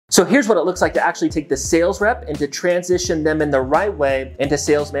So here's what it looks like to actually take the sales rep and to transition them in the right way into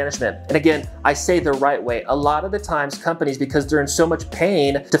sales management. And again, I say the right way. A lot of the times companies, because they're in so much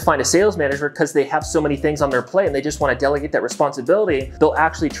pain to find a sales manager because they have so many things on their plate and they just want to delegate that responsibility, they'll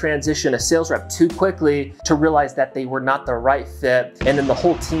actually transition a sales rep too quickly to realize that they were not the right fit. And then the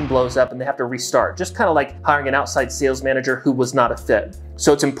whole team blows up and they have to restart. Just kind of like hiring an outside sales manager who was not a fit.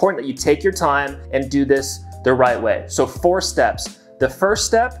 So it's important that you take your time and do this the right way. So 4 steps. The first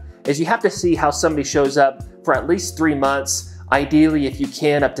step is you have to see how somebody shows up for at least 3 months, ideally if you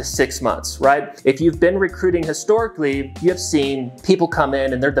can up to 6 months, right? If you've been recruiting historically, you have seen people come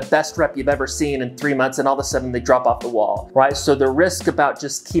in and they're the best rep you've ever seen in 3 months and all of a sudden they drop off the wall, right? So the risk about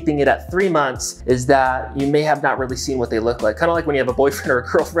just keeping it at 3 months is that you may have not really seen what they look like. Kind of like when you have a boyfriend or a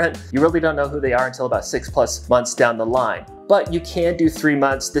girlfriend, you really don't know who they are until about 6+ months down the line. But you can do 3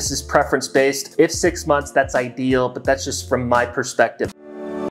 months. This is preference based. If 6 months, that's ideal, but that's just from my perspective.